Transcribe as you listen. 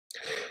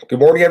Good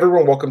morning,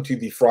 everyone. Welcome to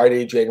the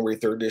Friday, January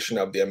 3rd edition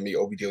of the MMA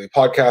OB Daily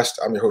Podcast.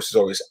 I'm your host, as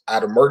always,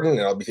 Adam Martin,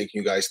 and I'll be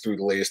taking you guys through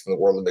the latest in the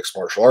world of mixed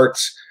martial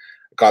arts.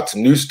 I got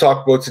some news to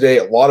talk about today,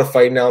 a lot of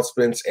fight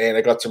announcements, and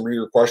I got some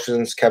reader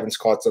questions. Kevin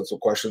Scott sent some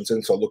questions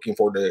in, so I'm looking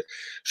forward to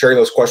sharing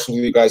those questions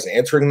with you guys and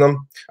answering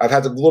them. I've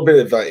had a little bit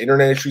of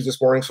internet issues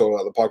this morning, so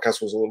the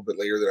podcast was a little bit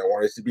later than I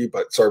wanted it to be,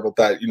 but sorry about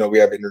that. You know, we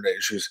have internet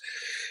issues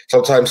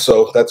sometimes,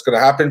 so that's going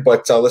to happen,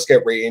 but let's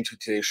get right into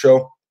today's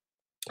show.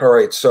 All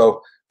right,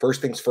 so first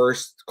things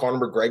first, Conor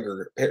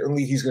McGregor.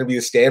 Apparently, he's going to be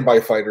the standby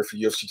fighter for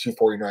UFC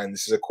 249.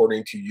 This is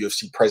according to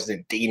UFC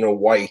President Dana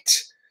White,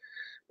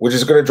 which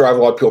is going to drive a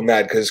lot of people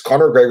mad because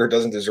Conor McGregor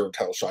doesn't deserve a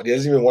title shot. He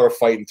doesn't even want to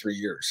fight in 3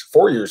 years,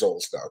 4 years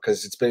old now,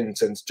 because it's been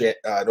since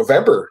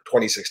November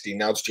 2016.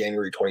 Now it's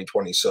January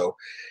 2020. So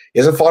he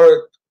hasn't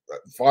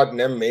fought in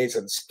MMA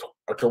since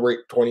October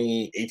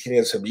 2018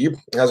 against Khabib.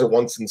 He hasn't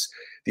won since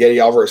the Eddie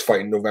Alvarez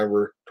fight in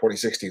November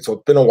 2016. So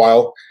it's been a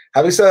while.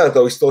 Having said that,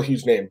 though, he's still a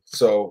huge name.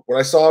 So when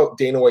I saw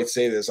Dana White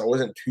say this, I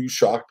wasn't too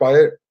shocked by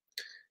it.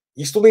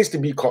 He still needs to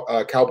beat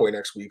Cowboy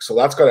next week. So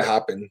that's got to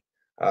happen.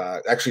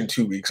 Actually, in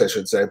 2 weeks, I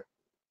should say.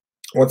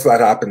 Once that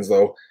happens,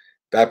 though,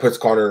 that puts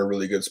Conor in a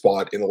really good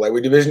spot in the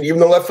lightweight division.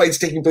 Even though that fight's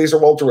taking place at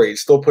welterweight, it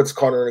still puts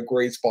Conor in a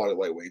great spot at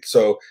lightweight.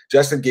 So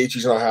Justin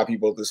Gaethje's not happy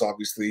about this,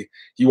 obviously.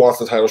 He wants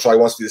the title shot. He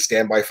wants to be the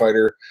standby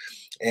fighter.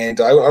 And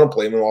I don't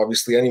blame him,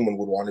 obviously. Anyone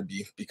would want to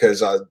be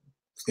because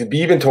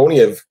Khabib and Tony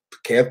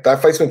that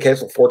fight's been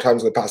canceled 4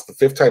 times in the past. The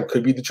 5th time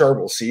could be the charm.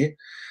 We'll see.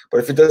 But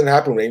if it doesn't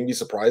happen, would anyone be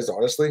surprised,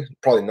 honestly?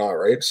 Probably not,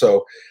 right?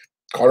 So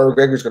Conor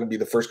McGregor is going to be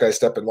the first guy to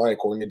step in line,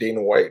 according to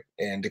Dana White.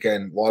 And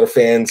again, a lot of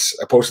fans,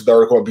 I posted the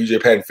article on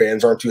BJ Penn,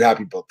 fans aren't too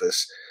happy about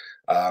this.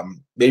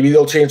 Maybe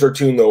they'll change their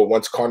tune, though,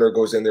 once Conor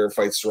goes in there and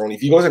fights Cerrone.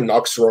 If he goes and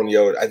knocks Cerrone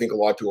out, I think a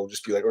lot of people will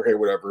just be like, okay,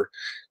 whatever.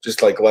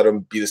 Just like let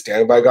him be the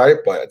standby guy.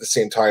 But at the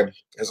same time,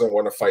 he doesn't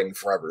want to fight in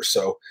forever.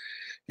 So,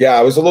 yeah,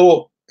 I was a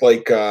little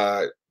like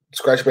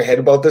scratching my head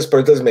about this, but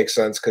it doesn't make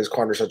sense because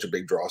Conor's such a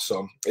big draw.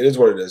 So it is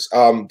what it is.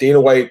 Dana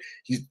White,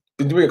 he's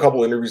been doing a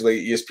couple interviews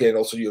lately, ESPN,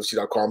 also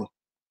UFC.com.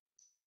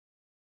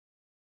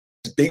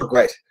 His big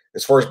regret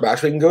as far as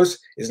matchmaking goes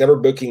is never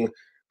booking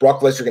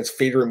Brock Lesnar against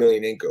Fedor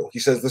Emelianenko. He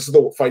says this is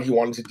the fight he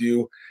wanted to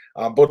do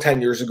about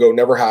 10 years ago,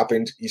 never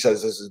happened. He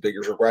says this is his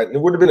biggest regret, and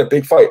it would have been a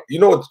big fight. You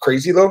know what's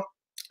crazy, though?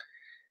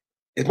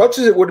 As much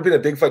as it would have been a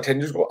big fight 10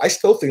 years ago, I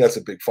still think that's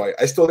a big fight.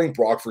 I still think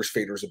Brock versus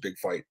Fedor is a big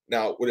fight.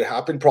 Now, would it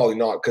happen? Probably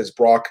not, because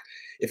Brock,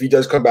 if he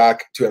does come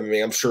back to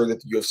MMA, I'm sure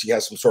that the UFC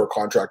has some sort of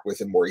contract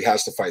with him where he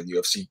has to fight in the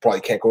UFC. He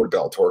probably can't go to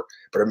Bellator.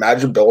 But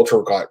imagine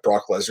Bellator got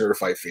Brock Lesnar to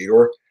fight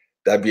Fedor.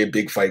 That'd be a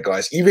big fight,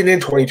 guys. Even in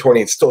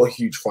 2020, it's still a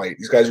huge fight.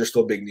 These guys are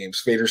still big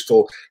names. Fedor's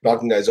still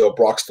knocking guys out.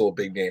 Brock's still a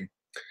big name.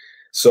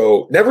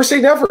 So never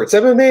say never. It's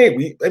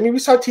MMA. We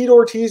saw Tito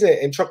Ortiz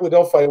and Chuck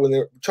Liddell fight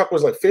when Chuck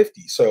was like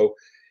 50. So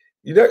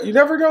you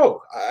never know.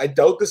 I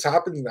doubt this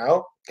happens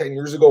now. 10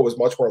 years ago was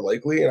much more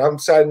likely, and I'm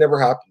sad it never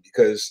happened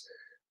because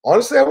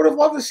honestly, I would have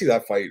loved to see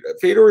that fight.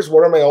 Fedor is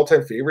one of my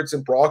all-time favorites,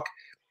 and Brock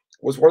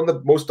was one of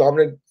the most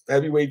dominant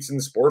heavyweights in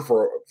the sport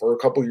for a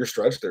couple year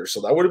stretch there.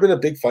 So that would have been a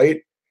big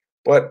fight,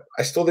 but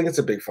I still think it's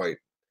a big fight.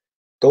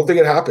 Don't think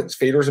it happens.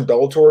 Fedor's in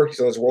Bellator. He's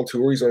on his world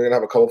tour. He's only going to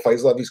have a couple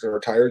fights left. He's going to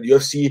retire. The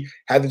UFC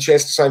had the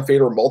chance to sign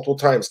Fedor multiple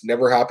times.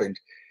 Never happened.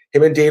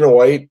 Him and Dana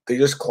White, they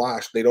just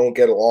clashed. They don't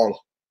get along.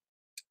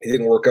 It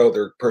didn't work out.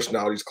 Their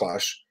personalities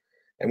clash.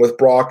 And with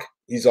Brock,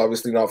 he's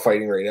obviously not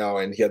fighting right now,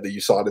 and he had the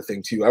USADA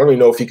thing too. I don't even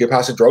know if he could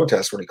pass a drug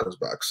test when he comes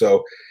back.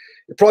 So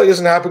it probably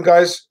doesn't happen,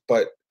 guys.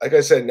 But like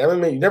I said, in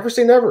MMA, you never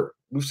say never.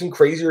 We've seen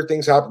crazier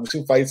things happen. We've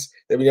seen fights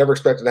that we never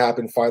expected to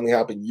happen finally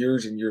happen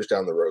years and years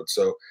down the road.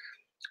 So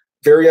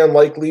very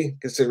unlikely,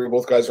 considering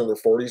both guys are in their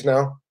 40s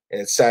now.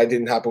 And it's sad it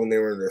didn't happen when they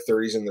were in their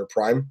 30s in their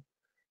prime.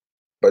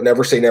 But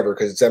never say never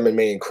because it's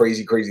MMA and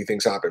crazy, crazy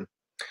things happen.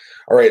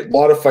 All right, a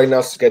lot of fight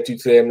announcements to get to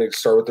today. I'm going to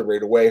start with it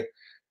right away.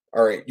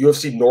 All right,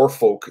 UFC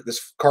Norfolk.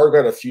 This card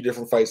got a few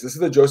different fights. This is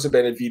the Joseph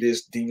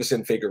Benavidez,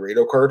 Deiveson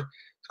Figueiredo card.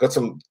 It's got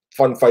some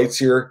fun fights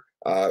here.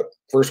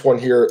 First one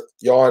here,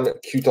 Jan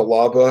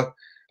Cutelaba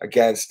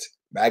against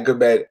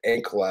Magomed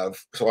Ankalaev.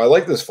 So I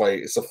like this fight.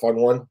 It's a fun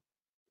one.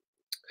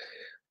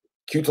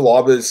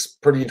 Cutelaba is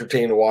pretty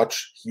entertaining to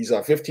watch. He's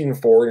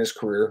 15-4 in his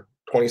career,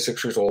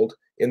 26 years old.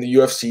 In the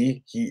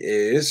UFC, he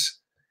is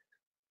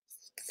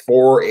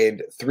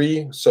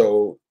 4-3,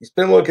 so he's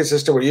been a little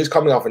consistent, but he is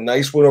coming off a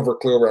nice win over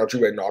Khalil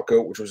Rountree by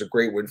knockout, which was a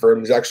great win for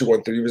him. He's actually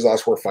won 3 of his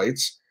last 4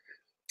 fights.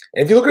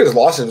 And if you look at his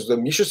losses, the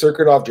Misha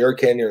Cirkunov, Jared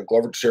Cannonier, and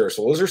Glover Teixeira,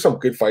 so those are some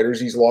good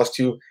fighters he's lost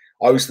to.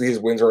 Obviously, his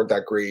wins aren't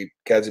that great.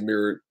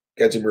 Gadzhimir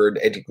and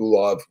Eddie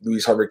Gulov,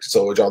 Luis Henrique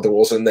Silva, Jonathan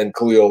Wilson, and then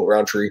Khalil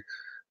Rountree.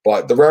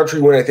 But the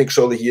Rountree win, I think,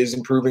 showed that he is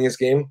improving his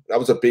game. That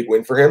was a big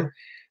win for him.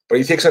 But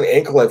he takes on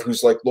Ankalaev,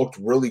 who's looked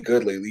really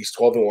good lately. He's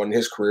 12-1 in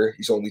his career.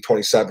 He's only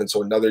 27,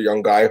 so another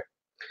young guy.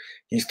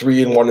 He's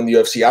 3-1 in the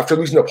UFC. After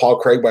losing to Paul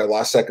Craig by a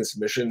last-second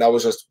submission, that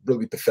was just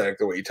really pathetic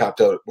the way he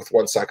tapped out with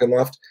 1 second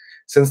left.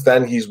 since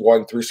then, he's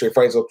won 3 straight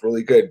fights, looked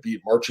really good.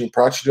 Beat Marcin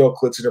Prachnio,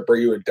 Klidson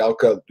Abreu, and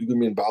Delka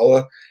Lugumin-Bala.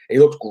 And he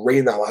looked great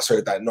in that last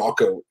fight, that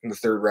knockout in the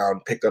 3rd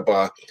round. Picked up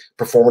a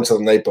performance of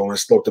the night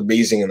bonus. Looked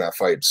amazing in that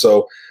fight.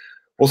 So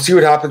we'll see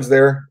what happens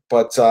there.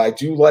 But I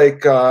do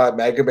like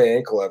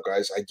Magomed Ankalaev,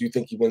 guys. I do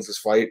think he wins this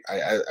fight.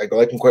 I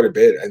like him quite a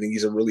bit. I think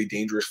he's a really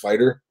dangerous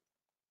fighter.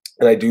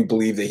 And I do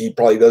believe that he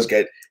probably does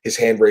get his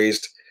hand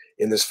raised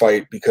in this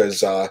fight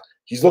because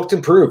he's looked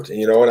improved,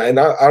 and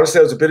honestly,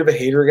 I was a bit of a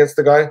hater against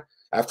the guy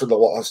after the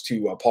loss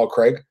to Paul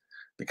Craig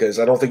because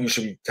I don't think you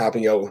should be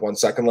tapping out with 1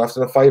 second left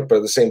in a fight, but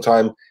at the same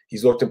time,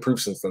 he's looked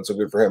improved since then, so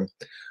good for him.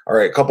 All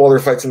right, a couple other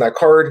fights in that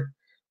card.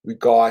 We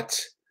got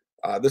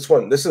this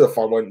one. This is a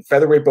fun one.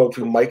 Featherweight bout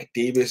between Mike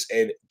Davis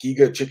and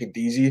Giga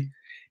Chikadze.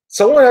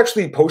 Someone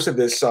actually posted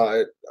this.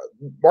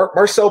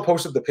 Marcel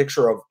posted the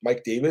picture of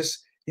Mike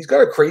Davis. He's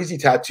got a crazy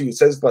tattoo. It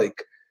says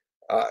like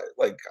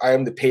I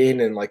am the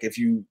pain, and like if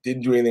you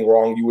didn't do anything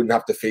wrong, you wouldn't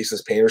have to face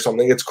this pain or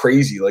something. It's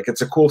crazy. Like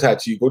it's a cool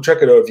tattoo. Go check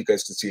it out if you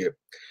guys can see it.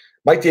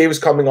 Mike Davis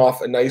coming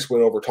off a nice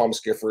win over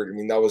Thomas Gifford. I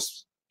mean, that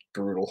was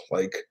brutal.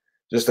 Like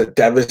just a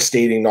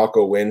devastating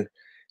knockout win.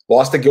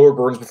 Lost to Gilbert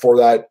Burns before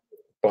that,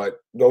 but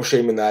no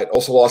shame in that.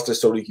 Also lost to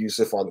Sodiq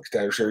Yusuff on the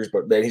Contender Series,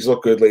 but man, he's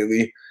looked good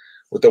lately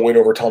with the win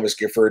over Thomas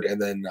Gifford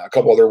and then a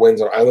couple other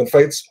wins on island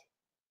fights.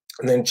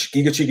 And then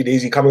Giga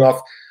Chikadze coming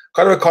off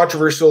kind of a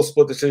controversial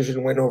split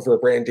decision win over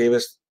Brandon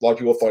Davis. A lot of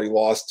people thought he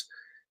lost.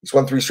 He's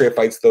won 3 straight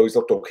fights, though. He's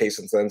looked okay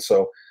since then.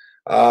 So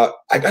I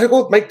got to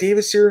go with Mike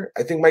Davis here.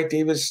 I think Mike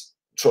Davis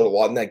showed a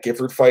lot in that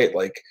Gifford fight.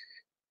 Like,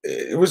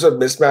 it was a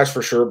mismatch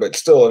for sure, but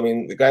still, I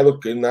mean, the guy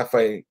looked good in that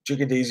fight.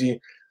 Chikadze,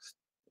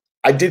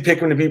 I did pick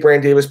him to beat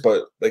Brandon Davis,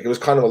 but like it was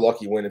kind of a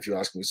lucky win if you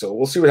ask me. So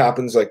we'll see what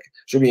happens. Like,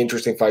 should be an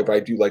interesting fight, but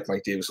I do like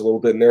Mike Davis a little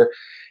bit in there.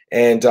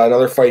 And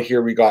another fight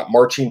here, we got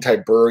Marcin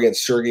Tybura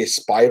against Sergey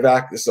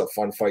Spivak. This is a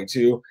fun fight,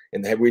 too.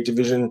 In the heavyweight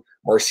division,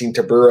 Marcin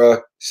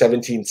Tybura,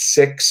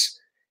 17-6.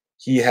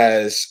 He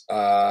has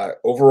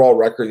overall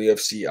record in the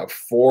UFC of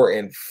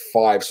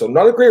 4-5. So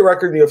not a great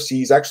record in the UFC.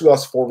 He's actually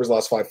lost 4 of his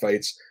last 5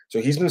 fights. So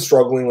he's been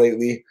struggling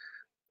lately.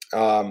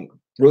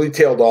 Really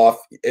tailed off.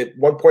 At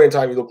one point in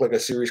time, he looked like a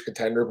serious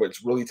contender, but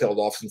it's really tailed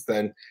off since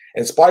then.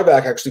 And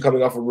Spivak actually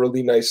coming off a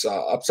really nice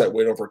upset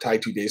win over Tai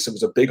Tuivasa. It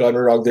was a big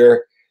underdog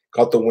there.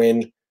 Got the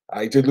win.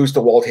 He did lose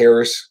to Walt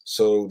Harris,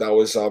 so that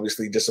was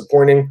obviously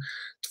disappointing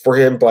for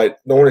him, but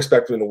no one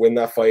expected him to win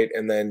that fight,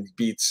 and then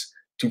beats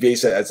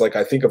Tuivasa as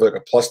I think of a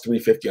plus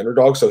 350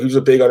 underdog, so he was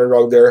a big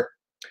underdog there.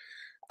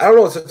 I don't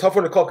know, it's a tough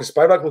one to call because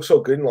Spivak looked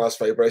so good in the last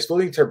fight, but I still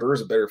think Tybura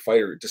is a better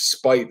fighter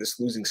despite this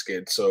losing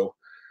skid, so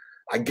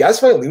I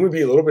guess my lean would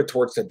be a little bit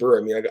towards Tybura.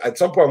 I mean, at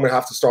some point I'm going to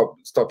have to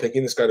stop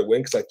picking this guy to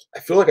win because I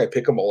feel like I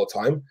pick him all the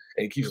time,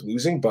 and he keeps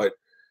losing, but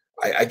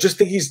I just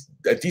think he's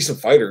a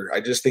decent fighter.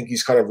 I just think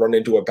he's kind of run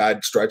into a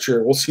bad stretch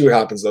here. We'll see what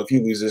happens, though. If he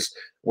loses,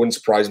 wouldn't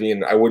surprise me,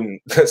 and I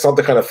wouldn't – that's not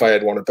the kind of fight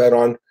I'd want to bet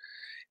on.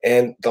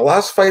 And the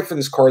last fight for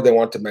this card they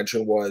want to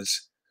mention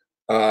was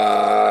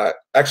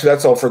actually,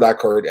 that's all for that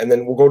card. And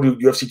then we'll go to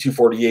UFC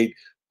 248,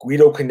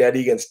 Guido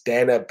Canetti against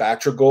Dana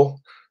Batragol.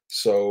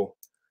 So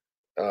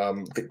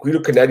Guido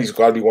Canetti's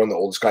got to be one of the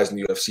oldest guys in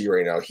the UFC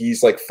right now.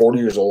 He's like 40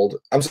 years old.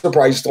 I'm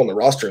surprised he's still on the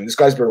roster, and this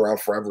guy's been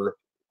around forever.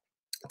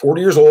 40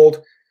 years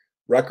old.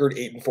 Record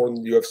 8-4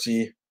 in the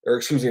UFC, or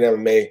excuse me, in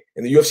MMA.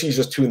 In the UFC, he's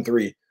just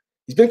 2-3.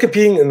 He's been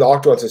competing in the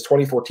octagon since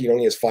 2014.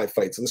 Only has 5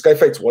 fights. And this guy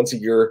fights once a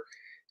year.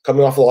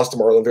 Coming off a loss to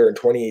Marlon Vera in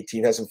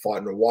 2018, hasn't fought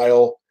in a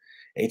while.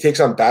 And he takes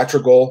on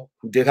Batragol,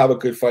 who did have a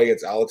good fight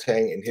against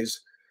Alatang in his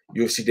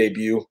UFC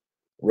debut.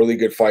 Really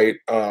good fight.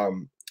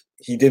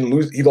 He didn't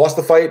lose. He lost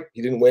the fight.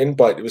 He didn't win,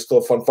 but it was still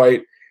a fun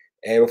fight.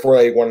 And before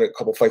that, he won a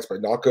couple fights by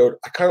knockout.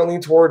 I kind of lean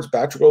towards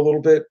Batragol a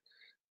little bit.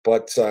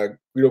 But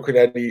Guido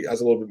Canetti has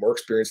a little bit more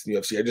experience in the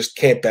UFC. I just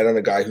can't bet on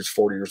a guy who's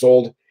 40 years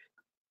old.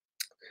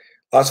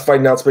 Last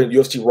fight announcement,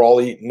 UFC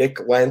Raleigh,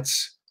 Nick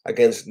Lentz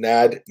against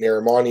Nad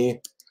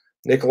Narimani.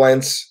 Nick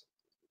Lentz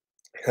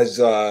has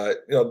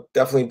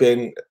definitely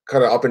been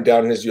kind of up and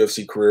down in his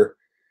UFC career.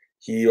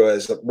 He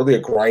was really a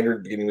grinder at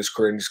the beginning of his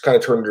career, and he's kind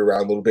of turned it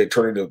around a little bit,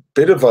 turned into a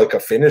bit of like a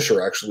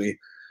finisher, actually.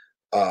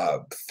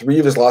 3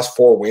 of his last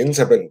 4 wins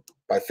have been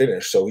by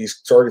finish, so he's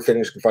started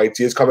finishing fights.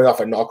 He is coming off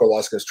a knockout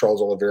loss against Charles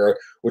Oliveira,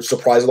 which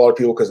surprised a lot of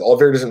people because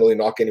Oliveira doesn't really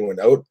knock anyone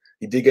out.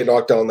 He did get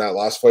knocked down in that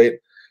last fight,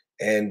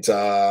 and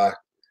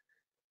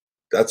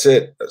that's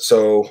it.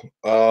 So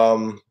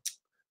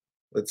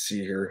let's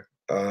see here.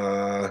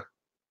 Nad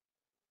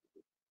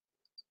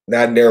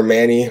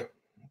Narimani,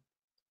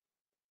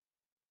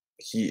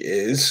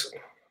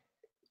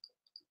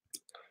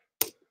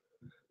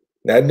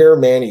 Nad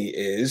Narimani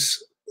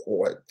is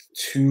what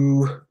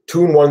 2-1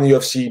 in the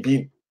UFC,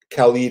 beat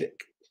Khalid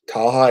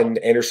Taha and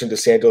Anderson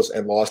Dos Santos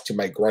and lost to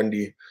Mike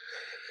Grundy.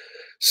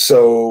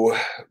 So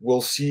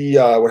we'll see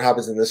what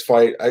happens in this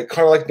fight. I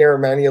kind of like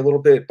Narimani a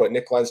little bit, but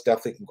Nick Lentz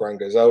definitely can grind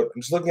guys out.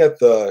 I'm just looking at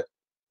the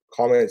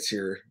comments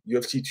here.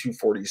 UFC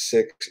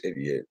 246,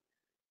 idiot.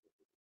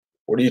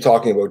 What are you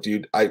talking about,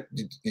 dude? I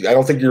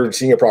don't think you're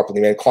seeing it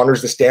properly, man.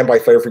 Connor's the standby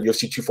fighter for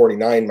UFC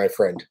 249, my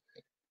friend.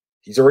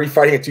 He's already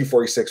fighting at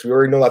 246. We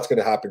already know that's going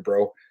to happen,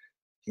 bro.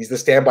 He's the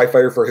standby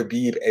fighter for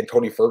Khabib and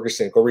Tony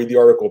Ferguson. Go read the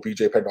article,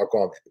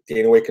 bjpenn.com.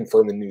 Dana White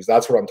confirmed the news.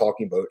 That's what I'm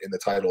talking about in the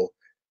title.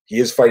 He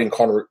is fighting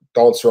Donald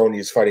Cerrone.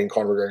 He's fighting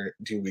Conor McGregor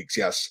in 2 weeks,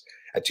 yes,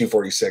 at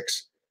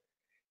 246.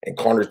 And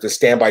Conor's the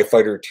standby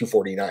fighter at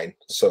 249.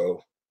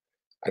 So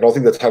I don't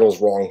think the title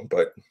is wrong,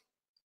 but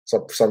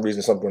for some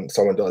reason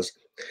someone does.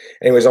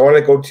 Anyways, I want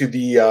to go to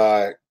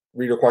the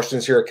reader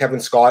questions here. Kevin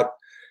Scott.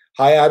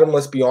 Hi, Adam.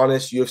 Let's be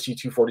honest. UFC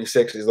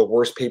 246 is the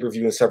worst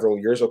pay-per-view in several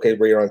years. Okay,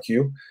 right on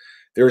cue.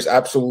 There is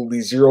absolutely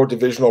zero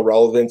divisional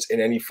relevance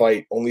in any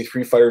fight. Only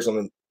 3 fighters on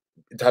the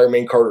entire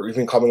main card are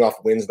even coming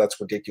off wins.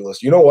 That's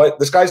ridiculous. You know what?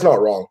 This guy's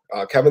not wrong.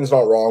 Kevin's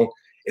not wrong.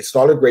 It's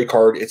not a great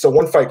card. It's a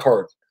 1-fight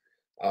card.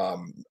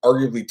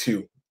 Arguably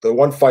 2. The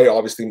 1 fight,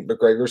 obviously,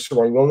 McGregor,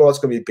 Cerrone. We don't know it's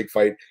going to be a big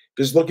fight.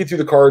 Just looking through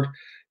the card,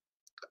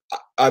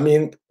 I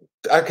mean,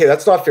 okay,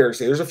 that's not fair to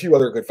say. There's a few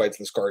other good fights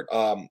in this card.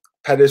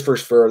 Pettis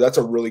versus Ferrer, that's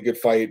a really good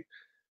fight.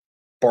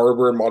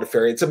 Barber and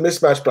Modafferi, it's a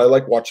mismatch, but I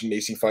like watching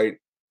Macy fight.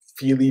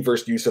 Feely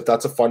versus Yusuf,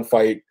 that's a fun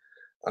fight.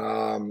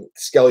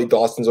 Skelly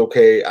Dawson's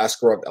okay.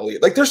 Askarov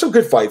Elliott, like there's some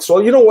good fights. So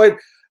you know what?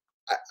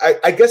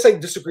 I guess I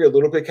disagree a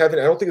little bit, Kevin.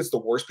 I don't think it's the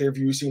worst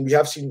pay-per-view we've seen. We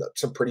have seen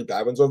some pretty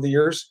bad ones over the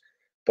years,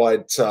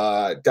 but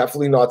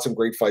definitely not some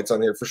great fights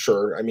on here for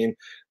sure. I mean,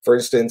 for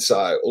instance,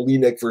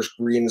 Olenek versus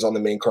Green is on the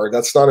main card.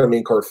 That's not a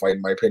main card fight,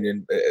 in my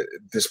opinion, at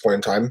this point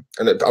in time,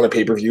 and on a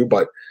pay-per-view,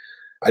 but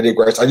I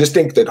digress. I just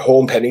think that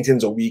Holm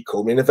Pennington's a weak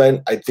co-main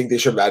event. I think they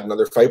should have had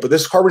another fight, but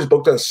this card was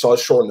booked on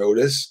such short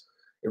notice.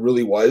 It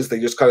really was. They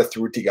just kind of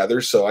threw it together,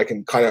 so I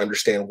can kind of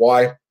understand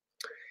why.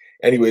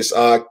 Anyways,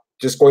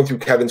 just going through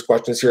Kevin's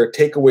questions here.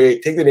 Take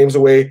the names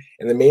away,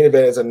 and the main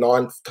event is a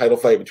non-title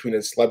fight between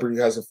a celebrity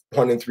who has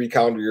won in 3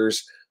 calendar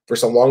years for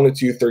some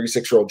long-in-the-tooth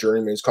 36-year-old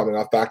journeyman who's coming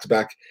off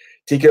back-to-back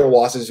TKO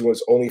losses, who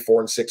was only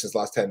 4-6 in his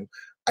last 10.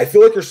 I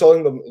feel like you're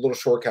selling them a little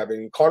short,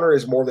 Kevin. Conor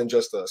is more than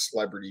just a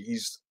celebrity.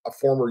 He's a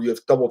former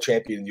double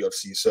champion in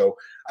UFC, so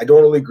I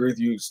don't really agree with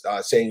you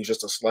saying he's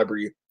just a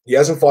celebrity. He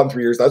hasn't fought in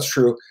 3 years. That's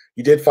true.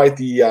 He did fight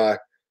the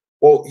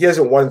well, he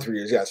hasn't won in 3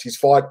 years. Yes, he's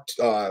fought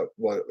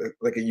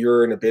like a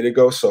year and a bit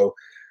ago. So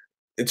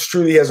it's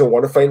true he hasn't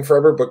won a fight in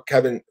forever. But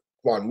Kevin,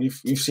 come on,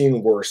 we've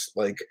seen worse.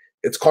 Like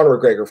it's Conor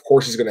McGregor. Of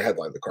course, he's going to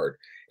headline the card.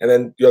 And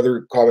then the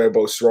other comment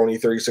about Cerrone,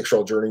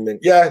 36-year-old journeyman.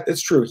 Yeah,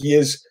 it's true. He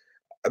is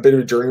a bit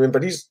of a journeyman,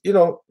 but he's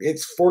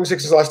it's 4-6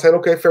 his last 10.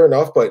 Okay, fair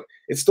enough. But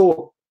it's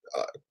still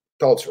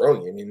Donald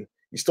Cerrone. I mean,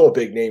 he's still a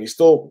big name. He's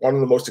still one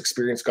of the most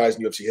experienced guys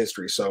in UFC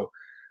history. So.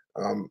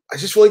 I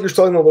just feel like you're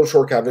selling a little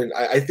short, Kevin.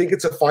 I think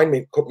it's a fine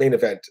main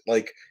event.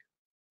 Like,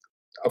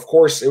 of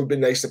course, it would be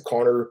nice if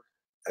Conor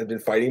had been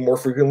fighting more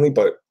frequently,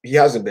 but he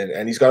hasn't been,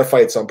 and he's got to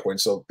fight at some point.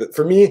 So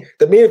for me,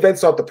 the main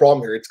event's not the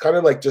problem here. It's kind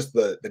of like just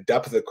the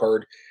depth of the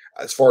card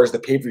as far as the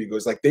pay-per-view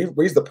goes. Like, they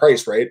raised the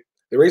price, right?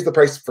 They raised the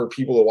price for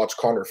people to watch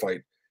Conor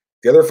fight.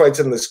 The other fights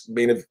in this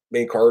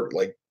main card,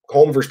 like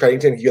Holm versus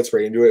Pennington, he gets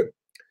right into it.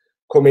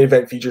 Co-main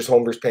event features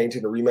Holm versus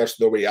Pennington, a rematch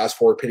nobody asked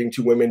for, pitting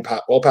 2 women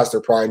well past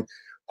their prime.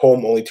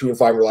 Holm only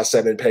 2-5 in the last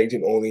 7.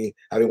 Pennington only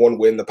having 1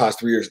 win in the past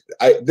 3 years.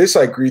 I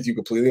agree with you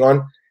completely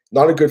on.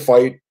 Not a good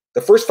fight.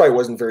 The first fight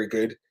wasn't very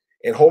good,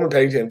 and Holm and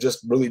Pennington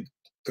just really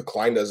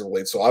declined as of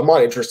late. So I'm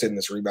not interested in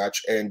this rematch.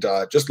 And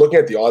just looking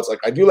at the odds, like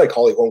I do like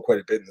Holly Holm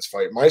quite a bit in this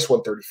fight. Minus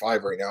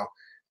 135 right now.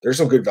 There's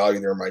some good value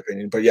there in my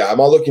opinion. But yeah, I'm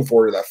not looking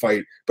forward to that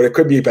fight. But it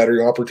could be a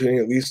better opportunity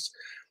at least.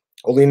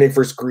 Olenek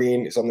versus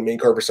Green is on the main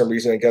card for some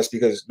reason, I guess,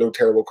 because no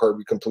terrible card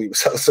we complete with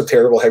some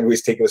terrible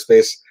heavyweights taking the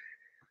space.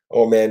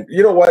 Oh man,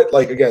 you know what?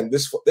 Like again,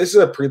 this is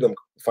a prelim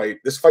fight.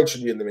 This fight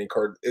should be in the main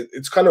card.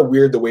 It's kind of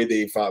weird the way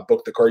they've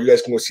booked the card. You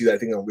guys can go see that. I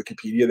think on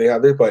Wikipedia they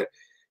have it, but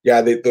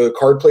yeah, the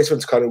card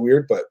placement's kind of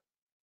weird. But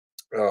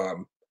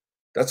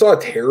that's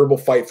not a terrible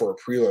fight for a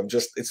prelim.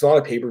 Just it's not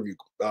a pay-per-view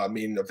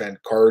main event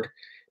card,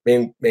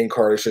 main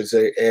card I should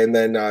say. And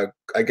then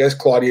I guess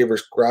Claudia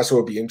versus Grasso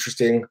would be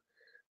interesting,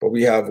 but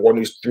we have one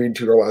who's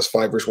 3-2 in her last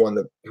 5 versus one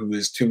who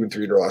is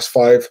 2-3 in her last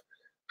 5.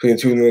 Between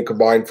the 2 of them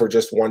combined for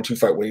just 1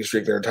 2-fight winning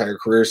streak their entire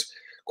careers.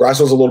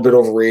 Grasso's a little bit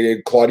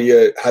overrated.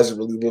 Claudia hasn't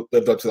really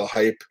lived up to the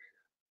hype.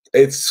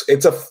 It's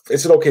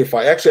an okay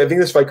fight. Actually, I think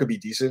this fight could be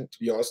decent, to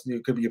be honest with you.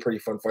 It could be a pretty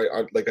fun fight,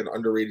 like an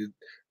underrated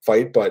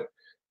fight. But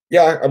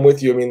yeah, I'm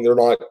with you. I mean, they're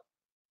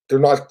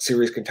not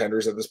serious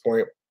contenders at this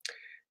point.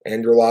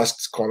 And your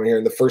last comment here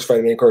in the first fight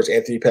in the main card is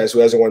Anthony Pettis, who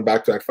hasn't won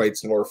back-to-back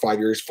fights in over 5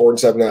 years,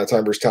 4-7 at a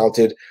time versus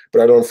talented,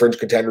 but I know fringe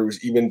contender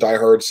who's even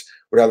diehards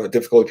would have a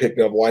difficulty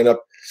picking up a lineup.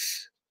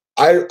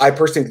 I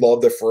personally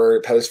love the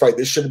Ferrer Pettis fight.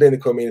 This should have been the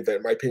co-main event,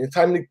 in my opinion.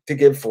 Time to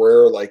give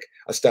Ferrer like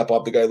a step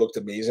up. The guy looked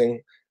amazing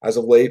as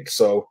of late.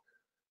 So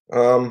I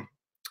know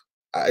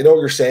what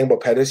you're saying about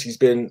Pettis. He's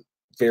been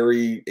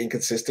very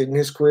inconsistent in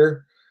his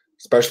career,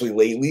 especially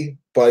lately.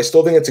 But I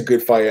still think it's a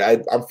good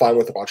fight. I'm fine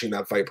with watching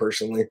that fight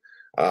personally.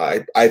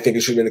 I think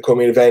it should have been the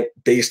co-main event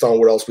based on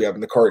what else we have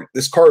in the card.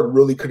 This card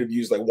really could have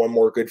used like one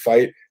more good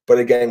fight. But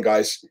again,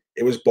 guys,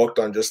 it was booked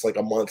on just like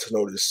a month's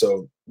notice.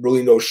 So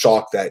really no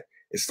shock that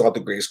it's not the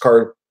greatest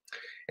card.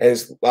 And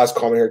his last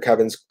comment here,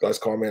 Kevin's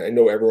last comment, I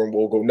know everyone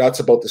will go nuts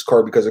about this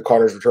card because of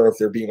Connor's return. If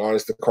they're being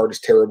honest, the card is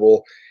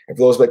terrible. And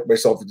for those like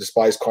myself who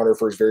despise Connor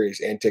for his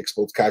various antics,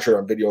 both captured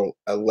on video and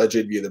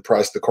alleged via the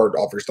press, the card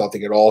offers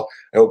nothing at all.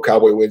 I hope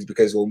Cowboy wins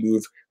because it will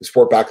move the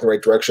sport back in the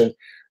right direction.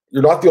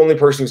 You're not the only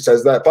person who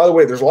says that. By the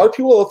way, there's a lot of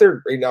people out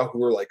there right now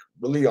who are like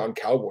really on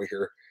Cowboy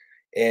here.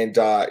 And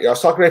I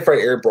was talking to my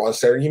friend Aaron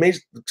Bronstetter. He made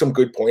some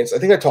good points. I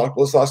think I talked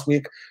about this last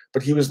week,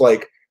 but he was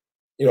like,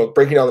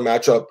 breaking down the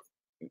matchup.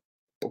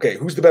 Okay,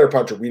 who's the better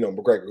puncher? We know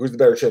McGregor. Who's the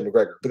better chin?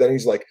 McGregor. But then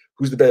he's like,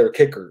 who's the better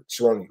kicker?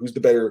 Cerrone. Who's the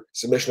better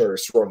submission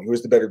artist? Cerrone.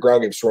 Who's the better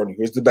ground game? Cerrone.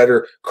 Who's the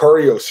better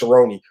cardio?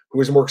 Cerrone. Who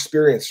is more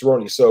experienced?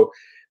 Cerrone. So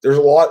there's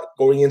a lot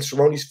going in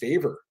Cerrone's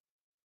favor.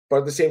 But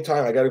at the same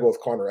time, I got to go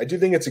with Connor. I do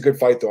think it's a good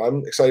fight, though.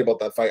 I'm excited about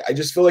that fight. I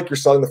just feel like you're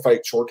selling the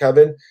fight short,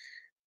 Kevin.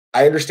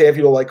 I understand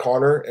people like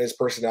Connor and his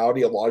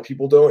personality. A lot of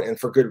people don't, and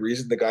for good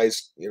reason. The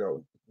guy's,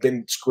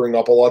 been screwing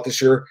up a lot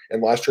this year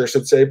and last year, I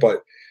should say.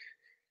 But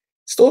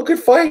still a good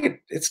fight.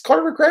 It's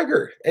Conor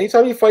McGregor.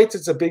 Anytime he fights,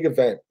 it's a big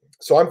event.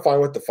 So I'm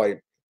fine with the fight.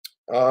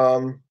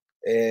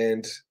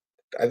 And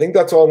I think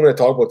that's all I'm going to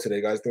talk about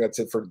today, guys. I think that's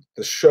it for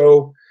the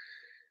show.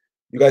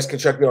 You guys can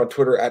check me on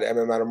Twitter at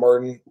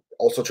MMAdamMartin.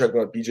 Also check me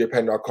out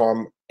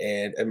bjpenn.com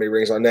and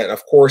MMARings.net. And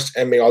of course,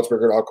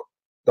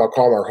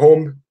 MMAoddsbreaker.com, our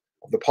home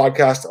of the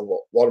podcast, a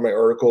lot of my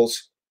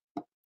articles.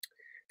 If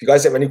you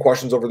guys have any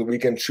questions over the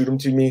weekend, shoot them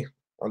to me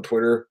on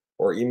Twitter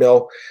or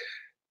email.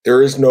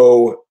 There is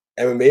no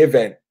MMA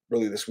event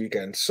really this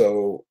weekend.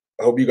 So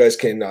I hope you guys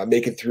can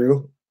make it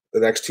through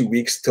the next 2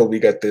 weeks till we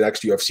get the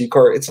next UFC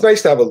card. It's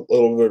nice to have a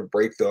little bit of a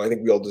break, though. I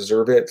think we all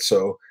deserve it.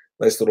 So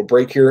nice little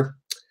break here.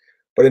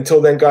 But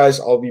until then, guys,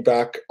 I'll be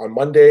back on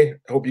Monday.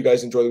 I hope you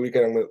guys enjoy the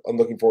weekend. I'm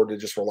looking forward to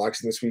just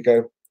relaxing this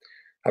weekend.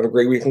 Have a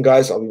great weekend,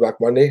 guys. I'll be back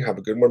Monday. Have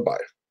a good one. Bye.